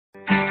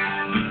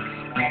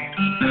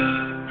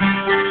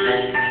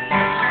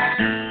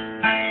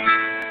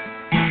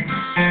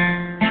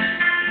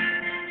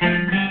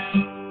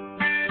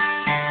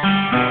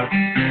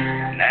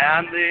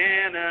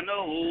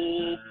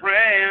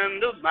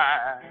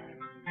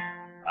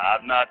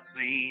I've not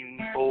seen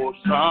for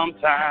some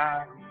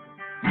time.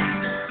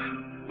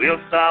 Will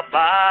stop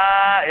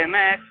by and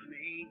ask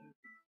me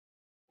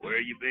where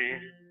you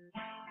been,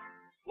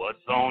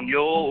 what's on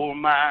your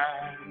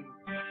mind.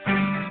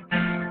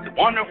 They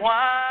wonder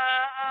why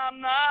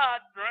I'm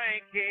not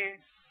drinking,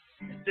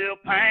 still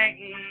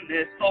painting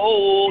this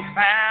old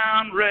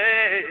town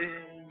red.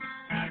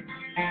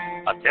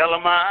 I tell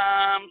them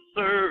I'm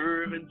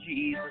serving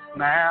Jesus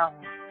now,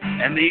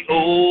 and the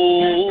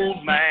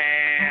old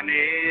man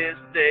is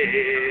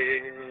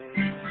dead.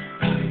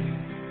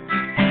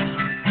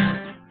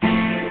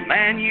 The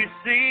man you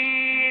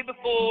see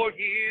before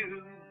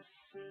you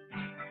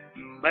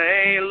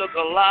may look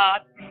a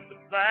lot the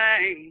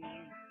same,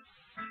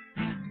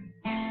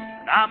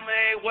 and I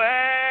may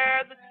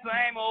wear the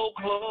same old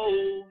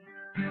clothes,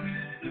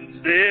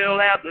 still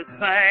have the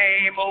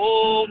same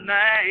old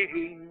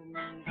name.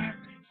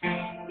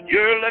 But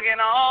you're looking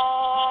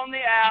on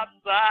the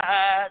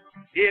outside.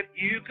 If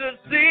you could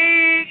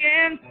see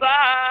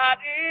inside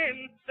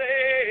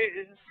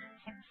instead,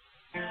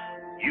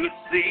 you'd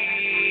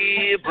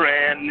see a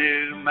brand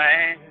new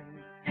man,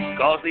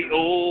 'cause the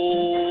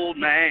old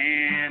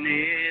man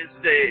is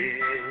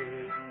dead.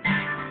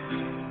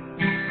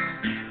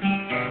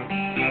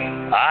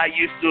 I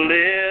used to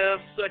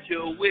live such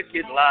a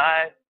wicked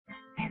life,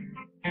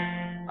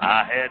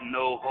 I had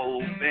no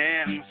hope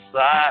in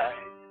sight.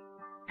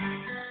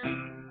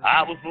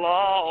 I was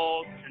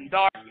lost in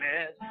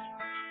darkness,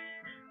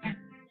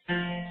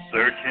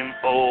 searching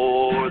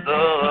for the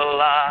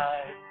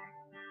light.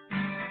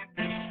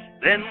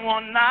 Then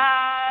one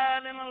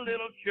night in a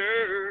little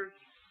church,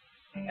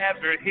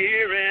 after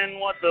hearing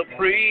what the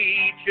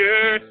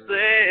preacher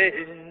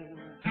said,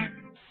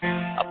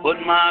 I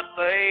put my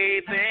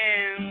faith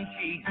in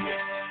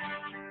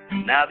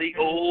Jesus. Now the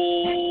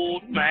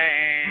old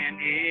man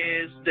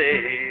is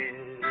dead.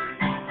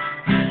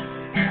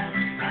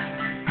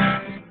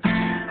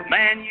 The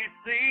man you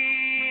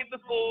see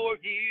before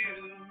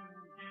you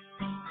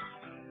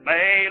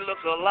may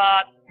look a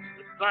lot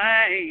the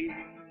same,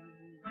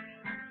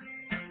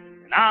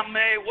 and I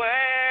may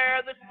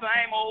wear the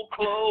same old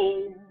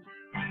clothes,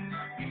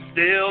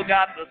 still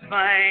got the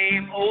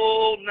same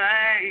old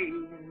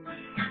name.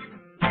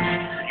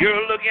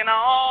 You're looking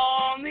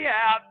on the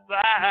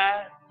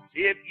outside.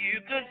 If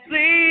you could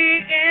see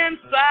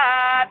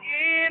inside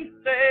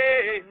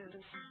instead,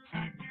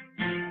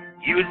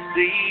 you would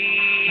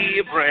see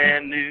a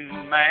brand new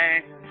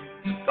man,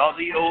 'cause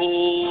the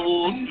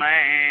old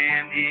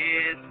man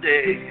is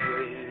dead.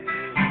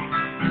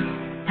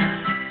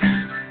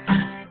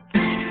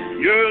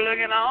 You're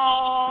looking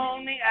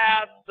on the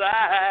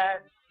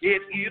outside.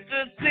 If you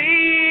could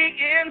see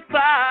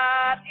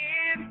inside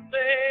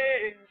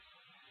instead,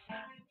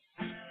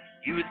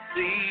 you would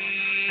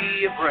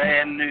see a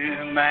brand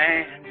new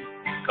man,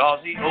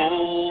 'cause the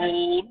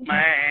old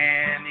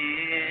man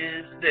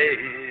is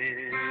dead.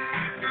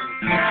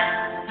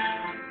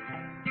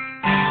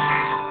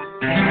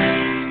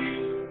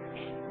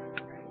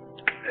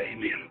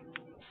 Amen.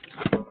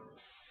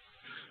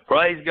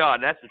 Praise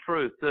God. That's the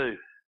truth, too.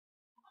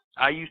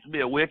 I used to be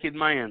a wicked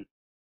man.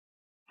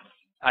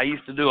 I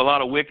used to do a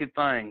lot of wicked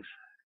things.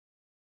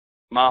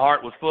 My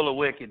heart was full of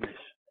wickedness.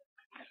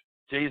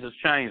 Jesus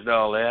changed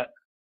all that.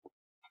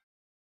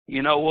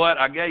 You know what?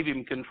 I gave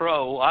him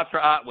control. I take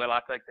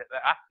that.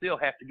 I still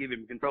have to give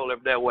him control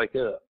every day I wake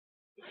up.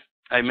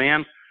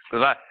 Amen?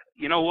 Because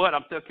you know what?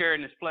 I'm still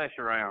carrying this flesh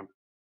around.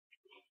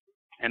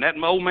 And that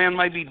old man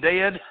may be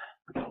dead,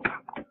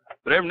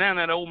 but every now and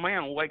then that old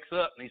man wakes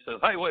up and he says,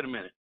 "Hey, wait a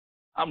minute.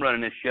 I'm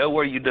running this show.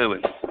 What are you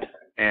doing?"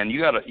 And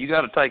you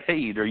gotta take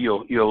heed, or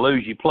you'll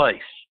lose your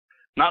place.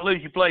 Not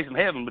lose your place in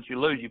heaven, but you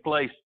lose your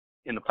place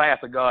in the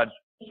path of God's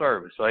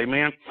service.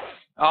 Amen?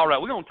 All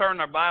right, we're going to turn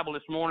our Bible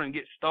this morning and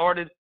get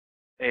started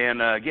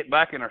and get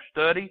back in our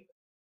study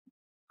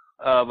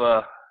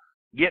of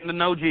getting to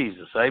know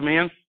Jesus.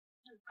 Amen?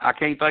 I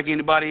can't think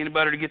anybody any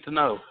better to get to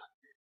know.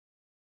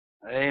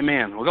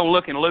 Amen. We're going to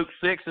look in Luke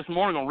 6 this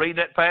morning. We're going to read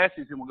that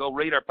passage, and we'll go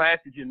read our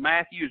passage in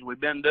Matthew as we've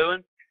been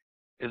doing.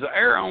 Is the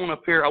air on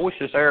up here? I wish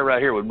this air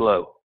right here would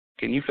blow.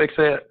 Can you fix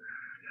that?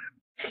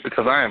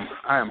 Because I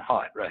am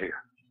hot right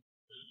here.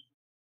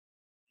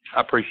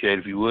 I appreciate it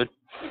if you would.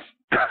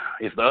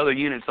 If the other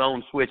unit's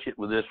on, switch it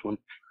with this one.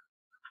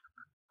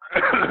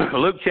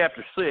 Luke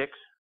chapter 6,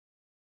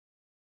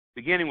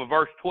 beginning with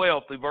verse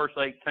 12 through verse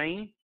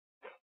 18.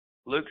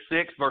 Luke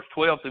 6, verse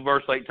 12 through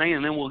verse 18,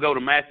 and then we'll go to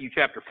Matthew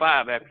chapter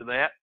 5 after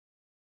that.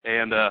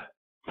 And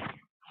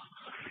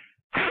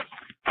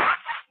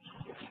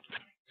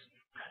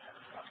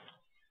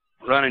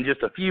running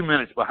just a few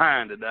minutes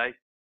behind today.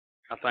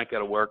 I think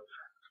that'll work.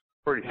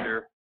 Pretty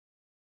sure.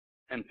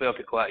 Haven't felt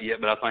it quite yet,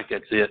 but I think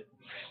that's it.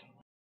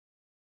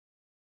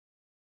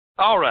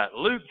 All right,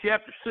 Luke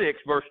chapter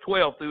 6, verse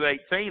 12 through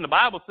 18. The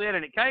Bible said,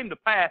 "And it came to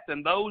pass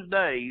in those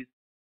days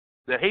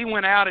that he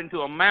went out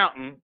into a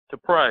mountain to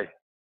pray,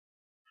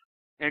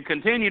 and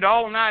continued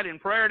all night in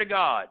prayer to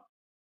God.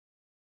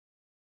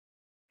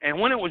 And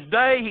when it was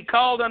day, he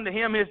called unto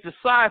him his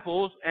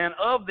disciples, and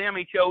of them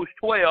he chose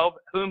 12,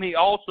 whom he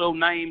also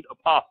named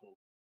apostles."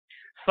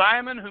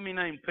 Simon, whom he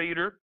named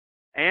Peter,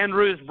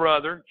 Andrew his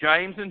brother,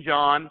 James and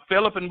John,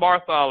 Philip and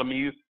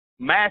Bartholomew,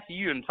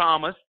 Matthew and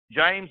Thomas,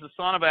 James the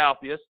son of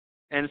Alphaeus,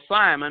 and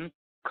Simon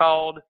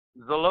called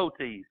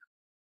Zelotes,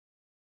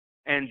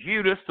 and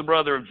Judas the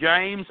brother of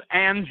James,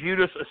 and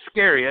Judas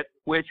Iscariot,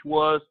 which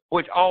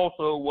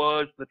also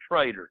was the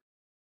traitor.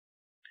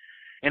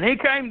 And he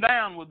came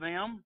down with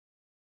them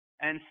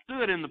and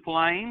stood in the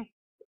plain,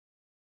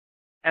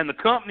 and the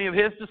company of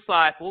his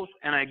disciples,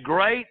 and a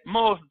great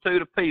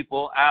multitude of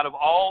people out of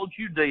all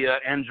Judea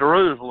and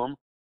Jerusalem,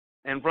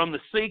 and from the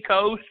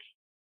seacoast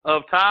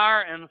of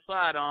Tyre and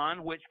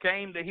Sidon, which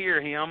came to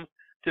hear him,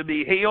 to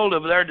be healed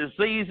of their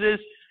diseases,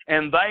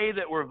 and they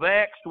that were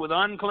vexed with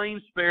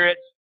unclean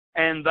spirits,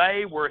 and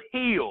they were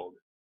healed.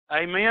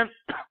 Amen.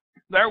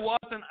 There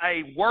wasn't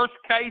a worse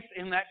case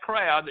in that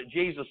crowd that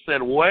Jesus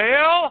said,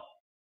 well,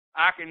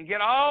 I can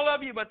get all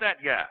of you but that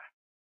guy,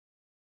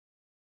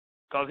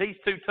 because he's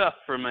too tough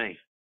for me.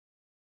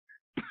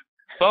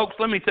 Folks,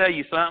 let me tell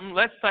you something.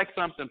 Let's take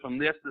something from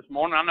this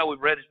morning. I know we've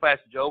read this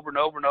passage over and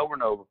over and over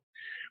and over,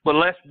 but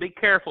let's be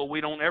careful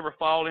we don't ever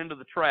fall into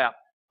the trap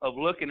of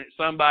looking at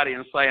somebody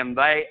and saying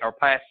they are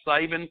past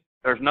saving.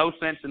 There's no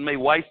sense in me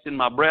wasting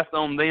my breath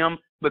on them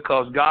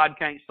because God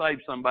can't save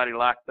somebody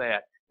like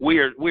that. We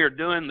are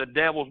doing the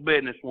devil's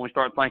business when we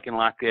start thinking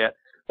like that.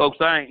 Folks,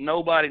 there ain't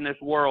nobody in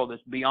this world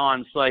that's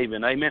beyond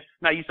saving. Amen.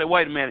 Now you say,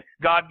 wait a minute,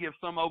 God gives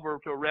some over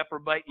to a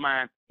reprobate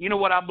mind. You know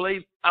what I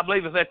believe? I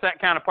believe if that's that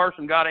kind of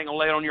person, God ain't going to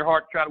lay it on your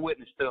heart to try to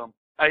witness to them.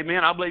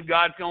 Amen. I believe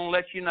God's going to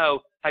let you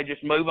know, hey,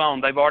 just move on.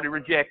 They've already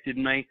rejected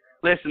me.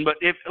 Listen,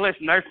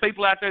 there's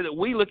people out there that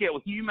we look at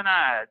with human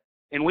eyes,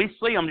 and we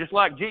see them just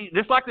like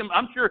them.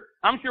 I'm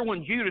sure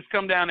when Judas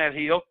come down that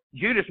hill,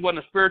 Judas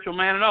wasn't a spiritual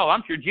man at all.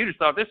 I'm sure Judas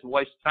thought this is a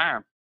waste of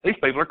time. These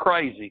people are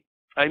crazy.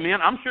 Amen.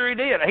 I'm sure he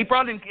did. He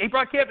probably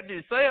kept it to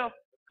himself.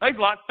 There's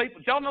lots of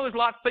people. Y'all know there's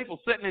lots of people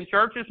sitting in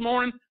church this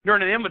morning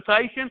during an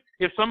invitation.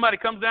 If somebody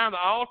comes down to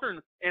the altar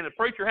and the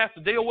preacher has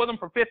to deal with them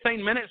for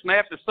 15 minutes and they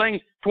have to sing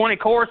 20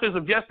 choruses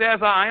of Just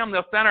As I Am,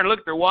 they'll stand there and look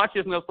at their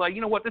watches and they'll say,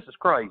 you know what, this is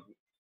crazy.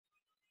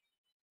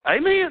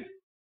 Amen.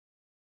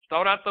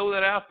 Thought I'd throw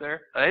that out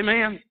there.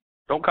 Amen.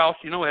 Don't cost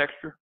you no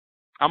extra.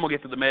 I'm going to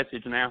get to the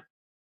message now.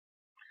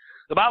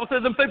 The Bible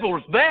says them people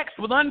were vexed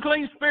with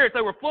unclean spirits.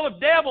 They were full of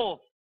devils,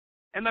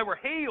 and they were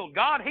healed.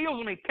 God heals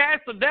them. He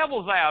cast the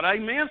devils out.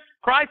 Amen.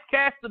 Christ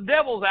cast the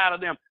devils out of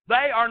them.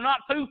 They are not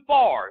too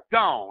far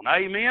gone.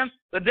 Amen.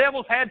 The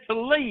devils had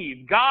to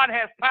leave. God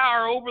has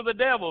power over the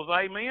devils.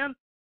 Amen.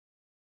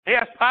 He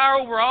has power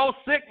over all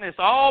sickness,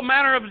 all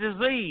manner of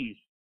disease.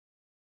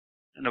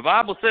 And the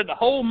Bible said the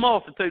whole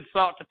multitude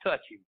sought to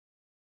touch him.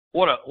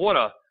 What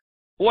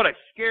a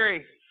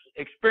scary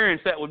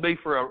experience that would be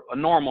for a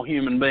normal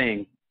human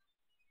being.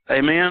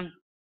 Amen.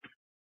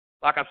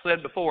 Like I've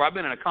said before, I've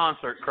been in a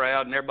concert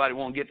crowd and everybody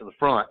wants to get to the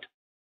front.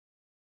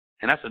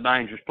 And that's a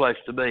dangerous place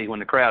to be when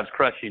the crowd's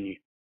crushing you.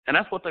 And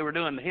that's what they were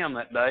doing to him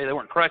that day. They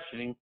weren't crushing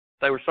him.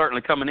 They were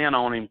certainly coming in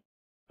on him.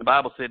 The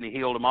Bible said he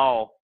healed them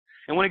all.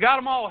 And when he got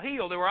them all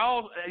healed, they were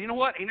all, you know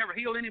what? He never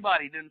healed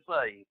anybody he didn't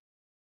save.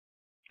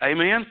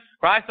 Amen.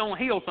 Christ don't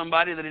heal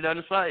somebody that he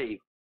doesn't save.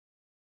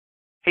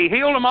 He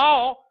healed them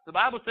all. The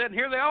Bible said, and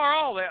here they are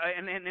all.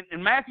 And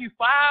in Matthew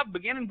 5,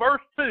 beginning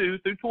verse 2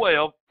 through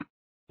 12,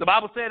 the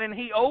Bible said, and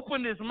he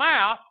opened his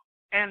mouth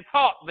and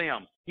taught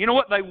them. You know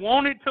what? They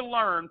wanted to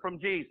learn from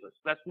Jesus.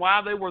 That's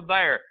why they were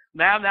there.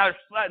 Now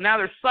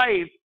they're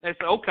saved. They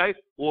say, okay,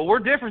 well, we're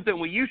different than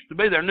we used to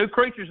be. They're new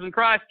creatures in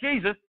Christ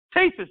Jesus.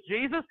 Teach us,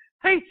 Jesus.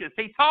 Teach us.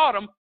 He taught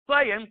them,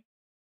 saying,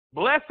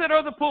 blessed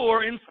are the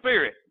poor in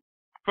spirit,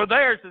 for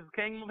theirs is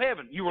the kingdom of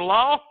heaven. You were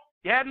lost.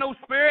 You had no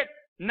spirit.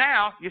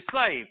 Now you're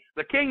saved.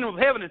 The kingdom of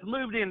heaven has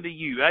moved into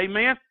you.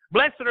 Amen.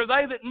 Blessed are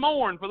they that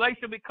mourn, for they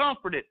shall be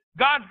comforted.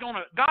 God's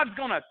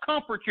gonna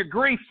comfort your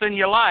griefs in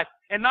your life.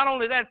 And not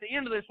only that, at the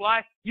end of this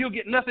life, you'll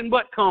get nothing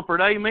but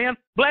comfort. Amen.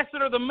 Blessed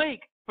are the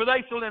meek, for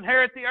they shall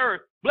inherit the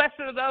earth. Blessed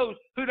are those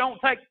who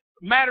don't take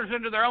matters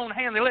into their own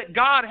hand. They let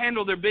God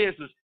handle their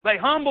business. They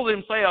humble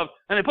themselves,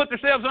 and they put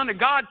themselves under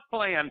God's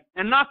plan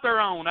and not their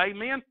own.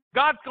 Amen.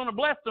 God's going to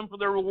bless them for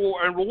their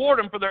reward and reward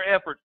them for their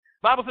efforts.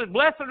 The Bible says,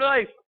 blessed are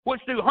they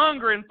which do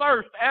hunger and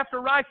thirst after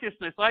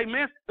righteousness.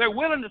 Amen. They're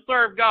willing to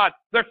serve God.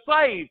 They're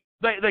saved.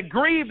 They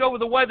grieved over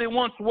the way they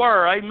once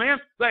were. Amen.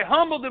 They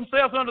humbled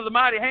themselves under the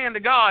mighty hand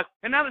of God.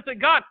 And now they say,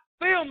 God,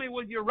 fill me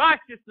with your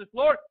righteousness,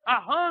 Lord. I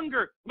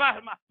hunger. I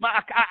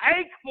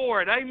ache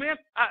for it. Amen.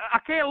 I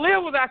can't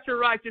live without your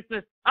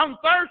righteousness. I'm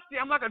thirsty.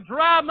 I'm like a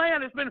dry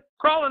man that's been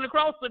crawling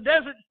across the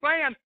desert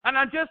sand. And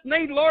I just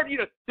need, Lord, you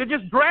to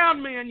just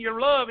drown me in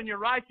your love and your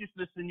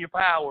righteousness and your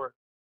power.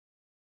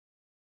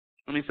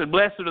 And he said,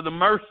 blessed are the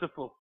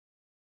merciful,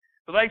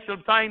 for they shall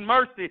obtain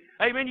mercy.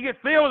 Amen. You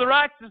get filled with the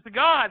righteousness of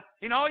God.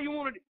 You know, you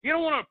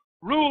don't want to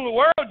rule the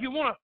world. You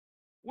want to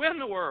win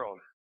the world.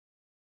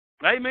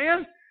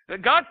 Amen.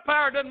 God's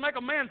power doesn't make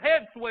a man's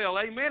head swell.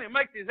 Amen. It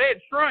makes his head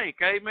shrink.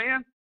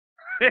 Amen.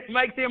 It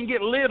makes him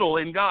get little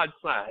in God's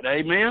sight.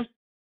 Amen.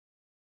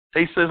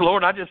 He says,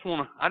 Lord, I just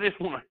want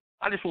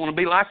to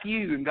be like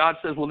you. And God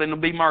says, well, then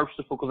be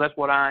merciful, because that's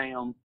what I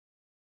am.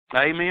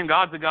 Amen.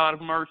 God's a God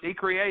of mercy.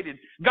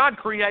 God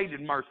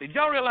created mercy. Did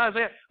y'all realize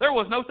that? There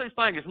was no such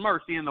thing as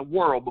mercy in the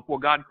world before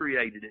God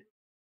created it.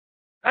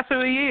 That's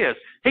who He is.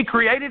 He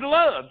created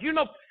love. You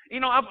know,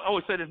 I've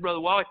always said this, Brother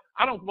Wally,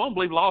 I don't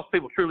believe lost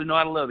people truly know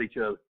how to love each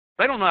other.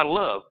 They don't know how to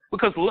love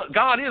because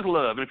God is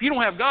love. And if you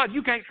don't have God,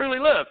 you can't truly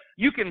love.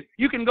 You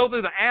can go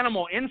through the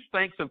animal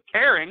instincts of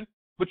caring,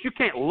 but you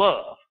can't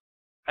love.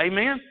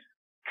 Amen?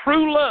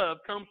 True love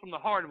comes from the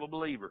heart of a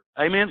believer.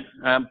 Amen?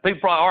 People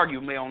probably argue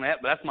with me on that,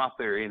 but that's my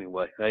theory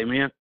anyway.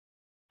 Amen?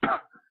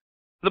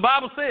 The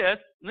Bible says,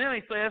 and then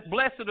He says,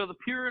 blessed are the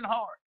pure in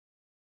heart.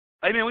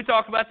 Amen? We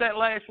talked about that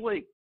last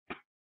week.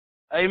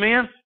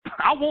 Amen?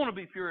 I want to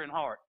be pure in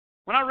heart.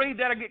 When I read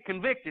that, I get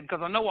convicted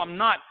because I know I'm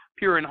not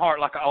pure in heart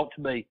like I ought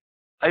to be.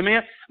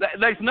 Amen?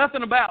 There's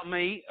nothing about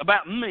me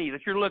that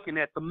you're looking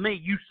at, the me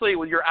you see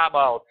with your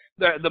eyeballs,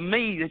 the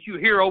me that you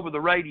hear over the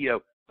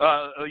radio,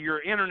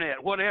 your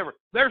internet, whatever.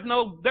 There's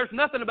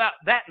nothing about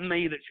that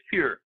me that's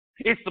pure.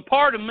 It's the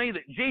part of me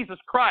that Jesus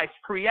Christ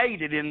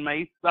created in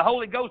me. The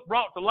Holy Ghost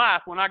brought to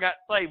life when I got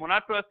saved, when I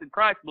trusted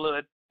Christ's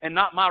blood and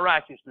not my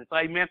righteousness.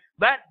 Amen?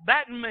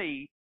 That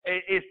me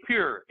is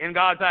pure in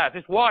God's eyes.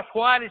 It's washed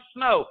white as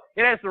snow.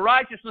 It has the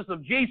righteousness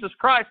of Jesus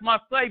Christ, my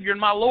Savior and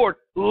my Lord,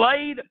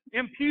 laid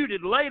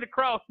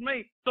across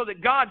me so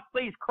that God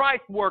sees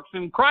Christ's works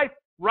and Christ's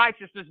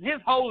righteousness and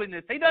His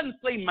holiness. He doesn't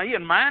see me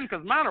and mine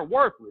because mine are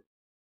worthless.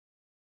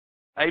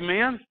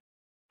 Amen?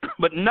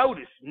 But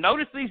notice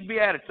these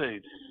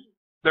Beatitudes.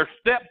 They're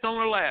steps on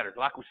the ladder,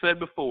 like we said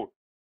before.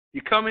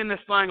 You come in this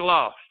thing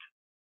lost.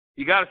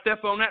 You got to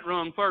step on that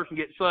rung first and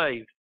get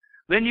saved.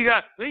 Then you're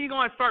going to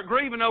have to start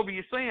grieving over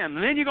your sin.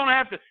 And then you're going to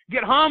have to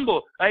get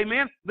humble.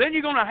 Amen. Then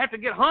you're going to have to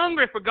get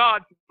hungry for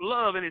God's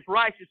love and His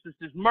righteousness,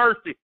 His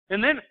mercy.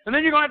 And then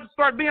you're going to have to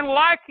start being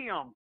like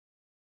Him.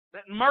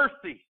 That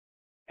mercy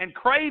and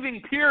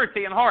craving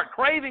purity in heart,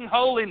 craving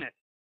holiness.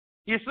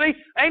 You see,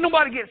 ain't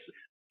nobody gets,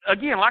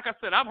 again, like I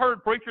said, I've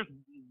heard preachers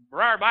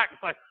briar back and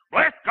say,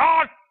 bless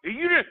God, if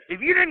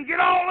you didn't get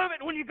all of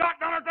it when you got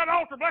down at that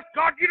altar, bless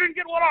God, you didn't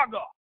get what I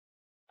got.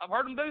 I've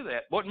heard them do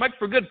that. Boy, it makes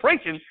for good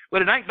preaching,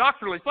 but it ain't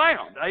doctrinally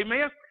sound.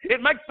 Amen? It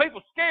makes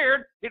people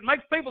scared. It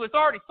makes people that's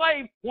already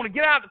saved want to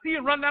get out of the pew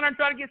and run down there and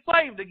try to get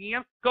saved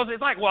again because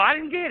it's like, well, I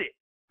didn't get it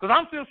because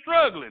I'm still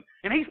struggling.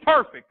 And He's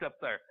perfect up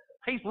there.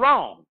 He's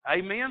wrong.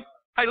 Amen?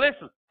 Hey,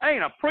 listen, I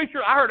ain't a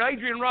preacher. I heard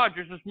Adrian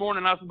Rogers this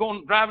morning. I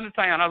was driving to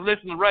town. I was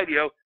listening to the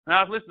radio, and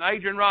I was listening to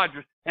Adrian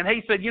Rogers, and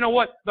he said, you know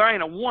what? There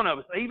ain't a one of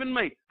us, even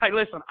me. Hey,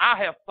 listen, I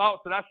have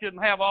thoughts that I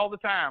shouldn't have all the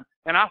time,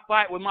 and I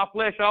fight with my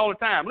flesh all the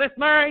time. Listen,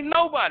 there ain't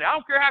nobody. I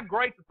don't care how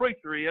great the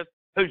preacher is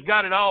who's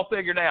got it all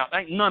figured out.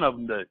 Ain't none of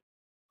them do.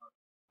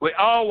 We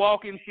all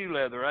walk in shoe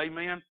leather,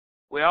 amen?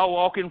 We all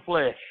walk in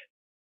flesh.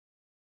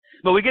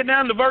 But we get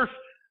down to verse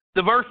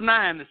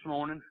 9 this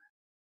morning,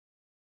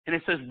 and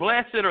it says,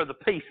 blessed are the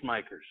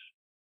peacemakers,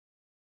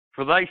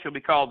 for they shall be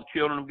called the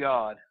children of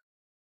God.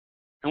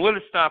 And we'll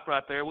just stop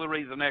right there. We'll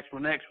read the next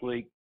one next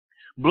week.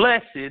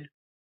 Blessed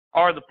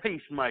are the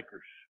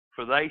peacemakers,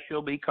 for they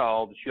shall be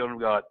called the children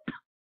of God.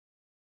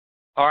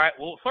 All right,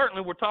 well,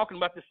 certainly we're talking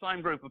about the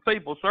same group of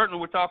people. Certainly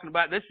we're talking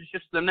about this is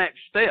just the next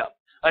step.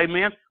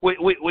 Amen.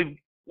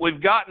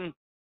 We've gotten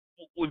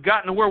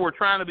to where we're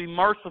trying to be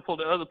merciful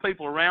to other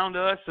people around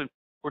us, and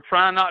we're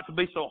trying not to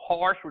be so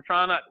harsh. We're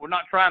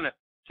not trying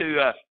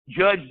to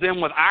judge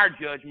them with our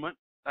judgment.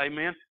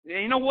 Amen.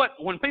 And you know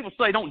what? When people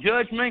say, don't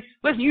judge me,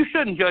 listen, you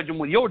shouldn't judge them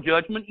with your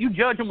judgment. You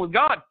judge them with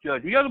God's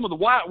judgment. You judge them with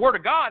the Word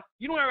of God.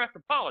 You don't ever have to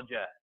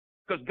apologize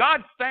because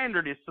God's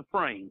standard is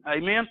supreme.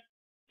 Amen.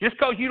 Just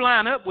because you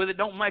line up with it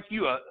don't make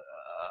you a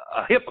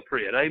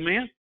hypocrite.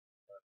 Amen.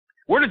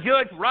 We're to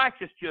judge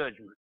righteous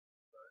judgment.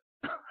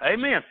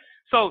 Amen.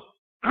 So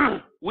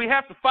we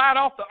have to fight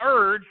off the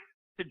urge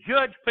to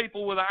judge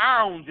people with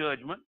our own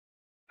judgment.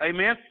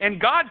 Amen. And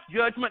God's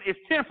judgment is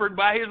tempered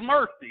by His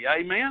mercy.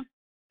 Amen.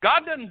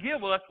 God doesn't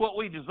give us what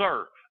we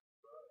deserve.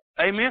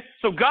 Amen.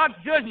 So God's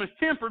judgment is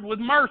tempered with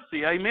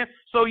mercy. Amen.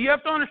 So you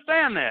have to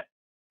understand that.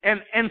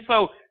 And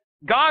so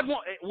God,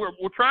 we're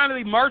trying to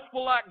be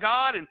merciful like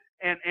God,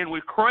 and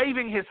we're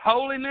craving His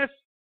holiness.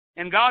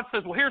 And God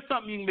says, well, here's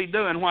something you can be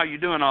doing while you're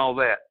doing all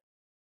that.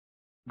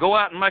 Go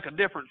out and make a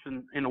difference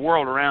in the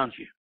world around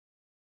you.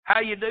 How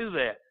do you do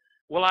that?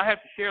 Well, I have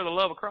to share the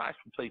love of Christ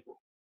with people.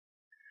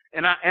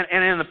 And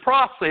in the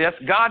process,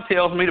 God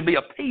tells me to be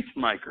a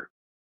peacemaker.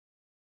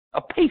 A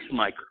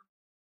peacemaker.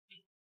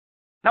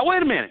 Now,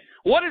 wait a minute.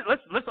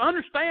 Let's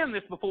understand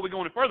this before we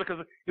go any further,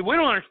 because if we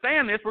don't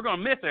understand this, we're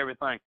going to miss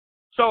everything.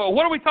 So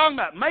what are we talking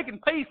about? Making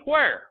peace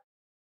where?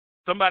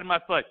 Somebody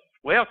might say,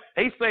 well,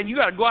 he's saying you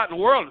got to go out in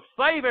the world and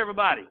save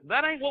everybody.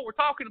 That ain't what we're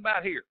talking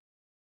about here.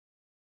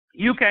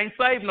 You can't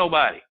save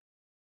nobody.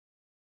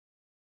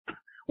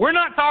 We're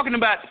not talking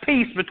about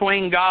peace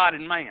between God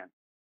and man.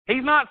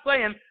 He's not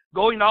saying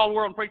go into all the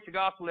world and preach the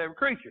gospel to every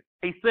creature.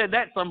 He said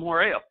that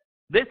somewhere else.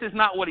 This is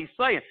not what He's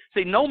saying.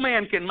 See, no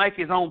man can make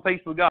his own peace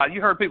with God. You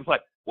heard people say,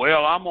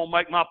 well, I'm going to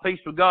make my peace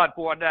with God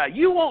before I die.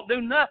 You won't do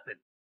nothing.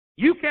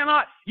 You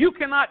cannot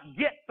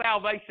get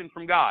salvation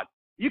from God.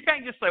 You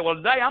can't just say, well,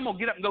 today I'm going to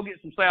get up and go get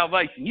some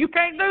salvation. You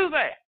can't do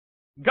that.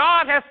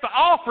 God has to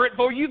offer it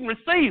before you can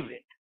receive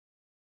it.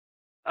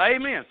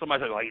 Amen.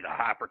 Somebody says, well, he's a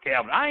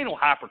hyper-Calvinist. I ain't no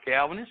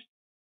hyper-Calvinist.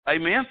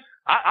 Amen.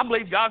 I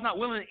believe God's not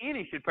willing that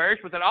any should perish,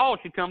 but that all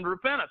should come to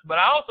repentance. But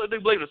I also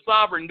do believe a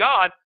sovereign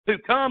God who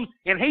comes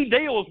and he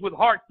deals with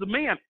hearts of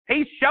men.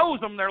 He shows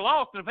them they're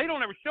lost. And if he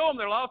don't ever show them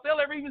they're lost, they'll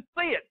never even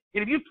see it.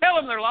 And if you tell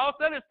them they're lost,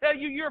 they'll just tell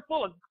you you're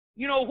full of,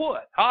 you know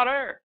what, hot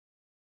air.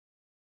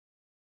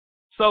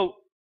 So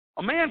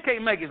a man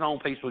can't make his own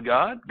peace with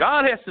God.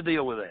 God has to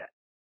deal with that.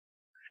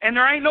 And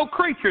there ain't no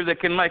creature that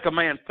can make a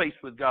man's peace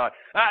with God.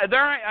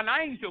 An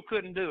angel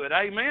couldn't do it.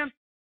 Amen?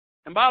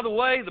 And by the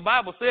way, the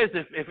Bible says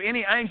if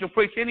any angel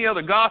preach any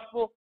other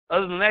gospel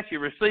other than that you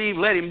receive,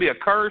 let him be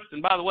accursed.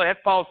 And by the way, that's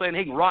Paul saying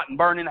he can rot and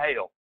burn in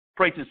hell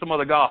preaching some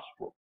other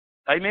gospel.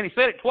 Amen? He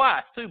said it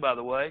twice, too, by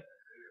the way.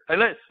 Hey,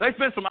 there's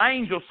been some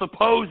angels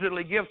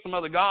supposedly give some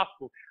other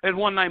gospel. There's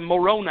one named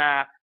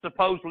Moroni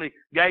supposedly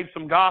gave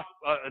some gospel,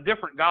 a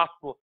different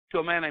gospel to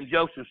a man named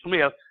Joseph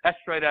Smith. That's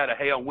straight out of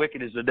hell,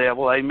 wicked as the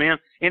devil, amen.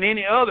 And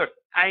any other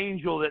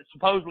angel that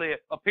supposedly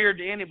appeared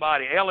to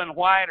anybody, Ellen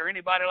White or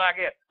anybody like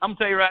that, I'm going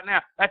to tell you right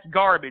now, that's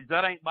garbage.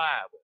 That ain't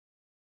Bible.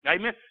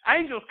 Amen.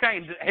 Angels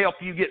can't help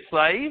you get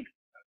saved.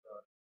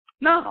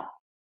 No.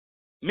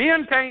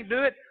 Men can't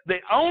do it. The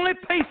only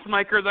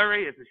peacemaker there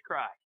is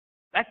Christ.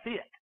 That's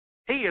it.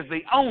 He is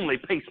the only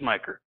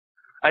peacemaker.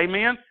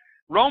 Amen.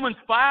 Romans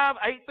 5,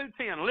 8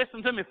 through 10.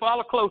 Listen to me.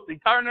 Follow closely.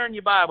 Turn there in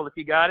your Bible if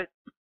you got it.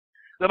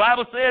 The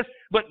Bible says,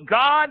 but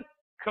God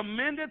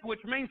commendeth,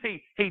 which means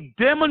He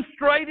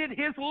demonstrated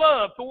His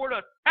love toward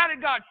us. How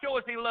did God show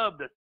us He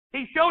loved us?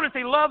 He showed us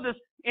He loved us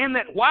in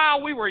that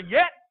while we were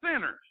yet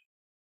sinners,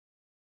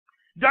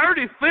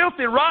 dirty,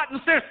 filthy, rotten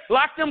sinners,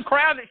 like them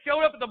crowd that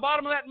showed up at the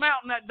bottom of that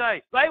mountain that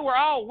day. They were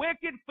all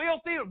wicked,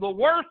 filthy, the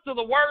worst of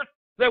the worst.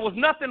 There was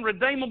nothing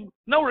redeemable,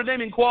 no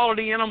redeeming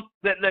quality in them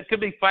that could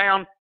be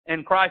found,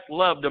 and Christ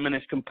loved them in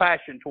His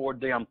compassion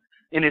toward them,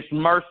 in His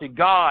mercy.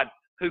 God,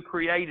 who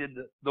created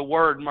the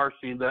word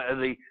mercy,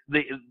 the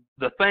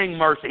thing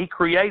mercy, He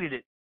created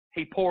it.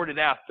 He poured it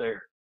out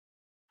there.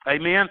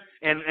 Amen?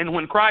 And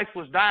when Christ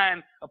was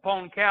dying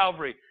upon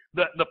Calvary,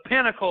 the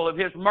pinnacle of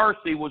His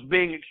mercy was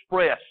being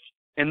expressed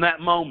in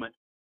that moment.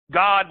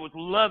 God was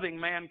loving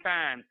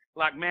mankind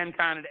like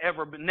mankind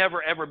had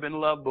never ever been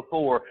loved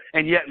before,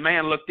 and yet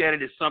man looked at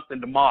it as something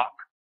to mock.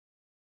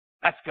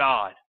 That's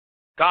God.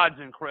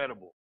 God's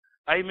incredible.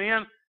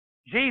 Amen?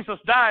 Jesus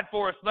died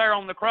for us there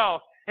on the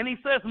cross. And He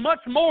says much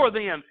more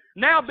then,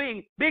 now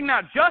being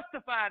not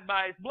justified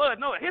by His blood.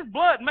 No, His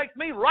blood makes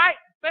me right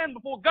to stand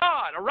before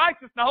God, a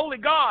righteous and holy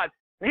God.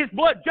 His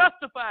blood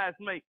justifies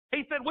me.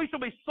 He said we shall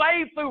be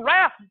saved through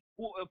wrath,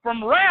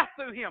 from wrath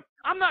through Him.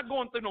 I'm not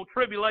going through no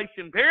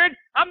tribulation period.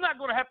 I'm not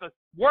going to have to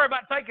worry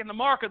about taking the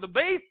mark of the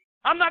beast.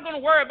 I'm not going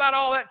to worry about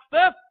all that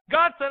stuff.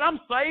 God said I'm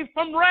saved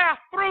from wrath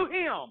through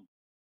Him.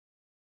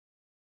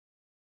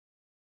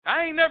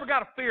 I ain't never got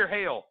to fear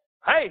hell.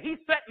 Hey, He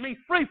set me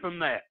free from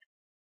that.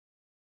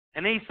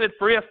 And He said,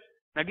 for if,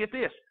 now get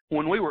this,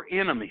 when we were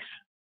enemies.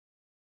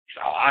 You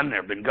say, oh, I've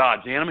never been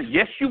God's enemy.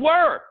 Yes, you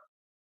were.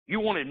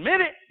 You won't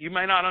admit it. You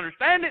may not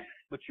understand it,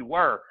 but you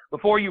were.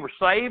 Before you were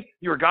saved,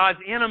 you were God's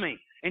enemy.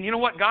 And you know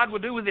what God will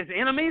do with His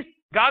enemies?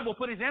 God will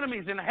put His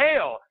enemies in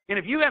hell. And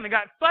if you hadn't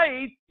got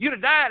saved, you'd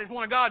have died as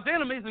one of God's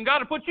enemies, and God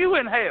will put you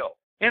in hell.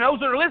 And those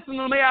that are listening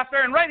to me out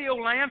there in radio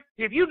land,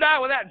 if you die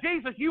without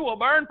Jesus, you will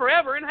burn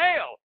forever in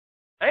hell.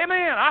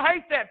 Amen. I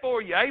hate that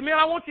for you. Amen.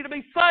 I want you to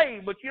be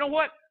saved, but you know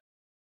what?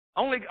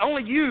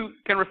 Only you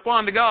can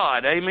respond to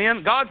God.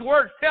 Amen. God's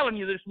Word's telling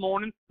you this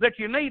morning that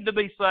you need to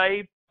be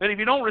saved, but if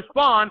you don't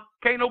respond,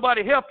 can't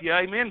nobody help you.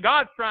 Amen.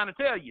 God's trying to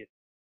tell you.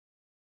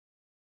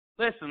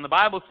 Listen, the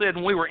Bible said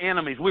when we were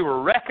enemies, we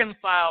were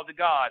reconciled to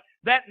God.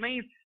 That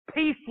means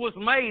peace was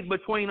made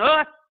between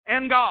us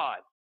and God.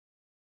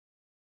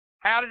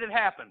 How did it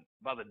happen?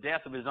 By the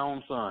death of His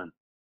own Son.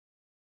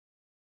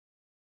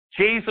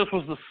 Jesus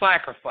was the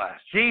sacrifice.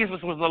 Jesus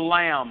was the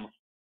Lamb.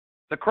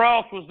 The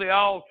cross was the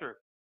altar.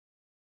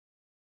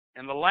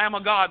 And the Lamb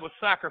of God was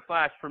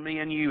sacrificed for me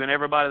and you and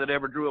everybody that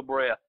ever drew a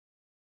breath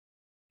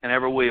and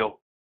ever will.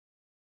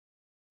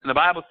 And the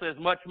Bible says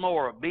much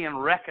more of being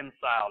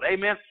reconciled.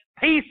 Amen.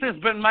 Peace has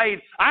been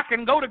made. I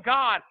can go to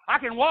God. I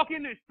can walk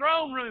into His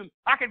throne room.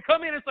 I can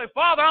come in and say,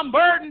 Father, I'm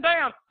burdened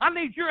down. I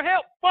need your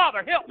help.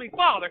 Father, help me.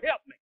 Father,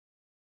 help me.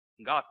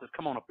 And God says,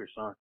 come on up here,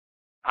 son.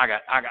 I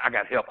got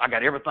help. I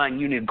got everything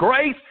you need.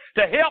 Grace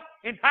to help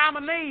in time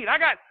of need. I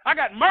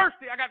got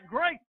mercy. I got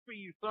grace for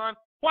you, son.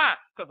 Why?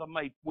 Because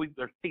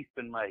there's peace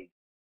been made.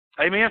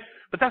 Amen?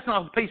 But that's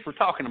not the peace we're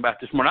talking about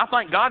this morning. I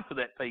thank God for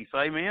that peace.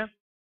 Amen?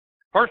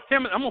 1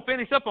 Timothy, I'm going to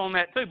finish up on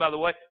that too, by the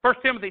way. 1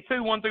 Timothy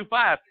 2, 1 through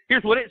 5.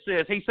 Here's what it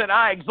says. He said,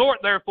 I exhort,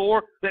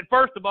 therefore, that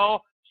first of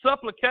all,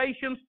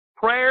 supplications,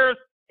 prayers,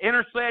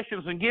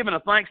 intercessions, and giving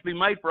of thanks be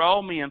made for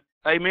all men.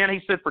 Amen?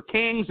 He said, for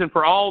kings and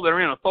for all that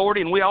are in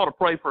authority, and we ought to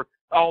pray for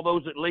all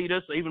those that lead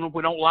us, even if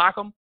we don't like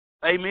them.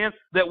 amen,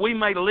 that we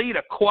may lead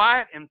a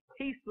quiet and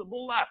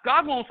peaceable life.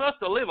 God wants us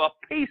to live a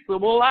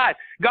peaceable life.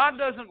 God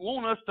doesn't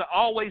want us to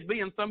always be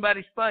in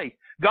somebody's face.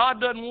 God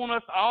doesn't want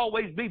us to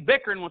always be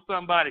bickering with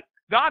somebody.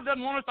 God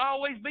doesn't want us to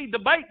always be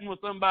debating with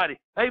somebody.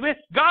 Amen.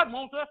 God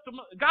wants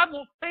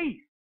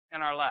peace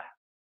in our life.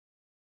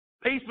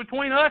 Peace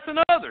between us and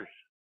others.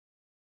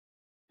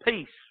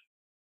 Peace.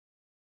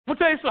 I'm going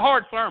to tell you, it's a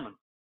hard sermon.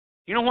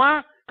 You know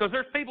why? Because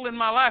there's people in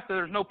my life that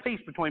there's no peace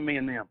between me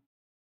and them.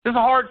 It's a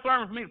hard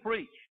sermon for me to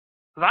preach.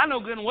 Because I know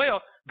good and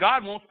well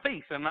God wants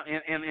peace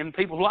in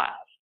people's lives.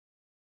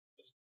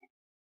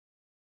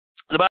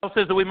 The Bible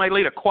says that we may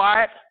lead a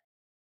quiet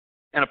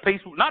and a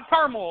peaceful, not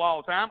turmoil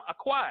all the time, a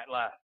quiet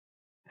life,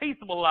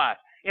 peaceable life,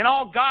 in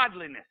all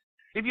godliness.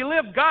 If you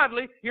live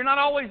godly, you're not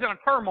always in a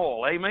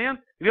turmoil, amen?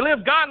 If you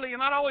live godly, you're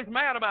not always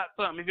mad about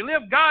something. If you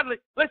live godly,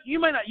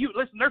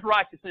 listen, there's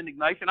righteous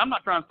indignation. I'm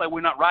not trying to say we're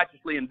not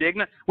righteously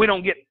indignant. We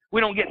don't get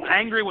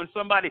angry when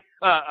somebody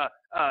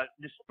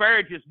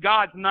disparages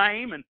God's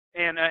name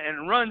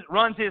and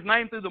runs his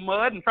name through the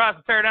mud and tries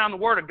to tear down the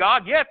Word of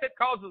God. Yes, it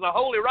causes a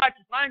holy,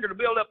 righteous anger to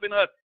build up in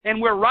us,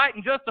 and we're right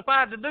and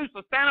justified to do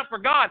so. Stand up for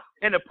God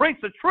and to preach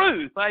the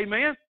truth,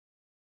 amen?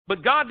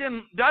 But God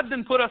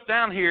didn't put us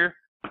down here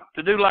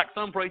to do like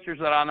some preachers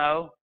that I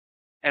know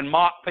and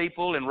mock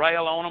people and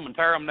rail on them and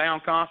tear them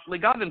down constantly.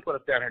 God didn't put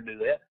us down here to do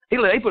that.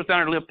 He put us down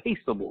here to live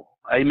peaceable.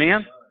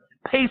 Amen?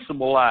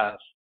 Peaceable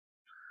lives.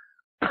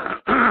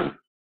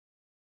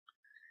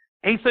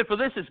 He said, for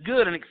this is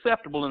good and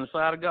acceptable in the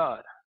sight of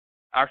God,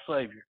 our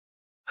Savior,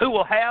 who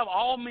will have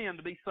all men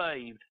to be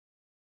saved.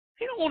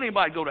 He don't want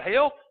anybody to go to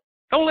hell.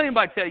 Don't let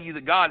anybody tell you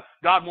that God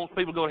wants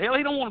people to go to hell.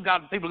 He don't want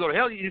people to go to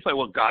hell. You say,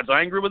 well, God's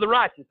angry with the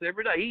righteous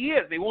every day. He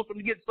is. He wants them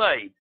to get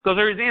saved because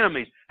they're his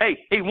enemies. Hey,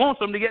 he wants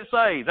them to get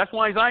saved. That's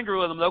why he's angry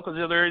with them, though, because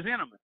they're his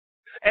enemies.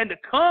 And to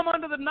come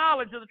under the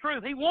knowledge of the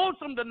truth, he wants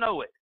them to know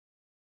it.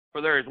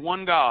 For there is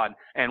one God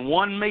and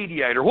one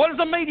mediator. What does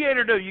a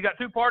mediator do? You got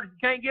two parties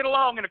that can't get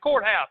along in a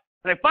courthouse.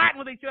 And they fight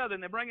with each other,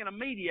 and they bring in a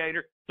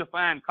mediator to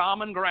find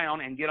common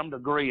ground and get them to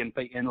agree and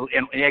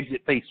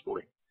exit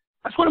peacefully.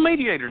 That's what a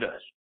mediator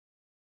does.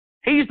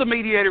 He's the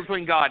mediator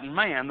between God and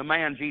man, the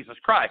man Jesus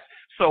Christ.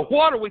 So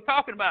what are we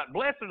talking about?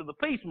 Blessed are the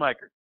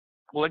peacemakers.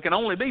 Well, it can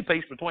only be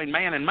peace between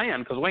man and man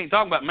because we ain't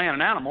talking about man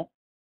and animal.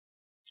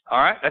 All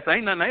right? That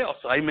ain't nothing else.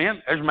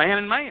 Amen? There's man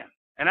and man.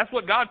 And that's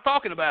what God's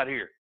talking about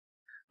here.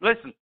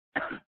 Listen,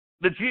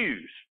 the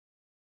Jews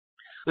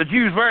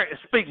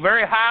speak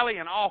very highly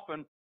and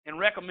often in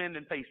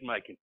recommending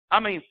peacemaking. I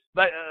mean,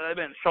 they've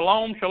been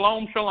shalom,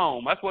 shalom,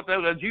 shalom. That's what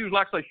the Jews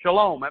like to say,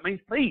 shalom. That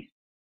means peace.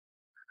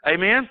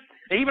 Amen?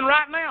 Even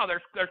right now,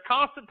 there's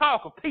constant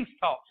talk of peace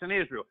talks in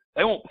Israel.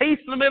 They want peace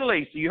in the Middle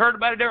East. You heard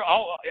about it there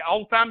all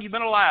the time you've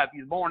been alive.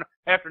 You was born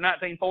after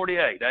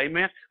 1948.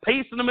 Amen?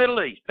 Peace in the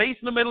Middle East. Peace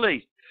in the Middle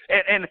East.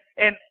 And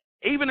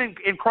even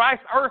in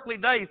Christ's earthly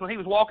days when he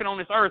was walking on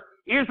this earth,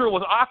 Israel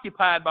was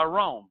occupied by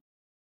Rome.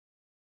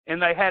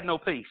 And they had no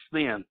peace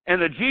then.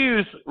 And the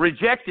Jews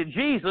rejected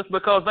Jesus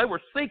because they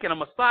were seeking a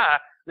Messiah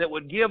that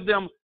would give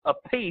them a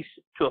peace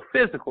to a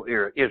physical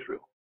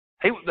Israel.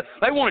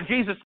 They wanted Jesus